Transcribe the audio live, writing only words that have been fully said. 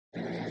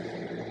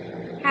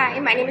Hi,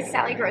 my name is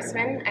Sally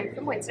Grossman. I'm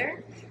from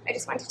Windsor. I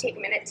just wanted to take a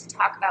minute to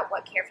talk about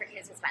what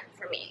Care4Kids has meant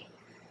for me.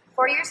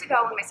 4 years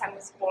ago, when my son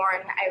was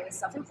born, I was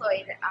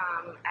self-employed.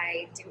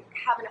 I didn't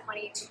have enough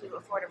money to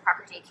afford a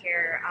proper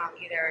daycare,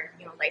 either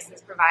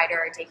licensed provider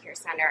or daycare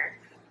center.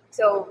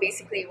 So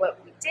basically,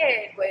 what we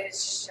did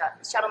was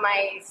shuttle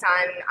my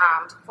son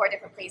to 4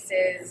 different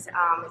places. It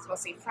was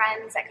mostly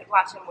friends that could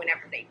watch him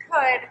whenever they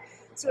could.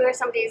 So there were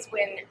some days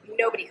when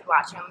nobody could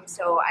watch him,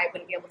 so I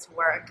wouldn't be able to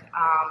work.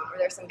 Or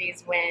there were some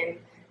days when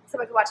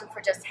someone could watch him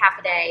for just half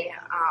a day,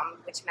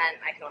 which meant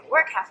I could only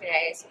work half a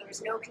day. So there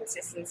was no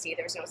consistency.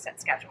 There was no set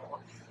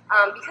schedule.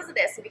 Because of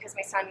this, and because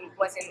my son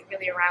wasn't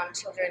really around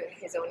children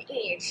his own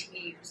age,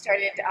 he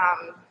started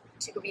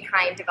to go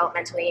behind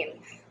developmentally in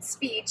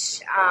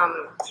speech,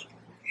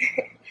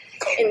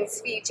 and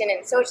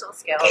in social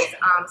skills.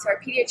 So our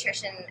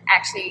pediatrician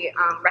actually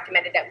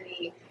recommended that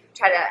we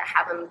try to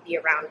have him be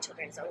around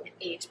children's own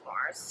age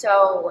more.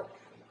 So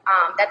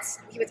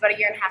he was about 1.5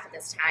 years at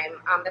this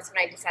time. That's when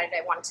I decided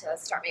I wanted to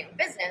start my own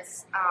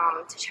business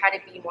to try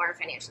to be more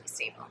financially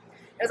stable.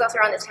 It was also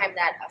around this time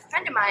that a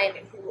friend of mine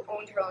who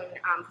owned her own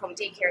home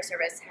daycare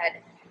service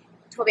had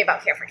told me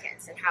about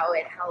Care4Kids and how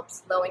it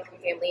helps low-income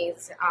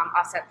families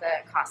offset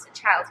the cost of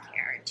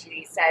childcare. And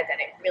she said that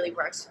it really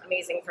works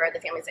amazing for the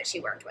families that she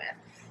worked with.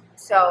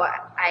 So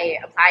I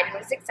applied and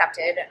was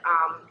accepted,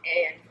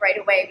 and right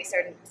away we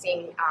started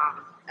seeing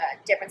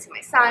a difference in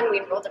my son. We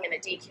enrolled him in a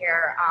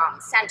daycare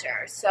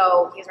center,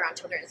 so he was around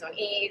children his own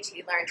age.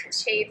 He learned his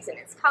shapes and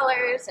his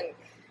colors, and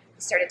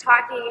he started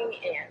talking,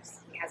 and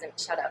he hasn't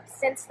shut up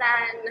since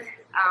then.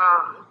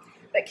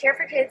 But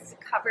Care4Kids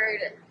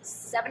covered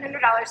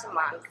 $700 a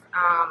month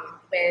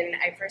when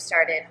I first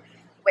started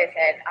with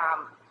it.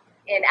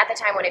 And at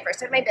the time when I first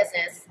started my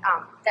business,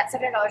 that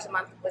 $700 a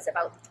month was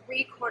about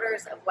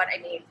 3/4 of what I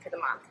need for the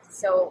month.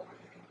 So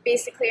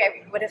basically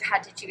I would have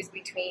had to choose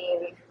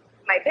between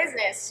my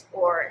business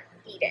or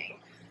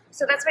eating.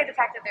 So that's why the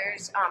fact that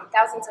there's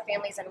thousands of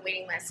families on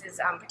waiting lists is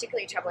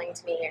particularly troubling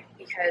to me,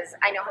 because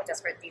I know how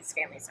desperate these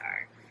families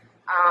are.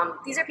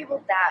 These are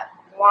people that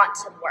want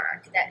to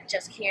work, that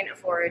just can't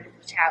afford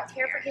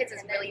childcare. Care4Kids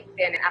has really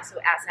been an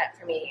absolute asset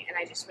for me, and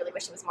I just really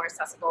wish it was more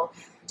accessible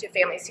to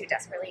families who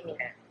desperately need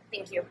it.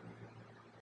 Thank you.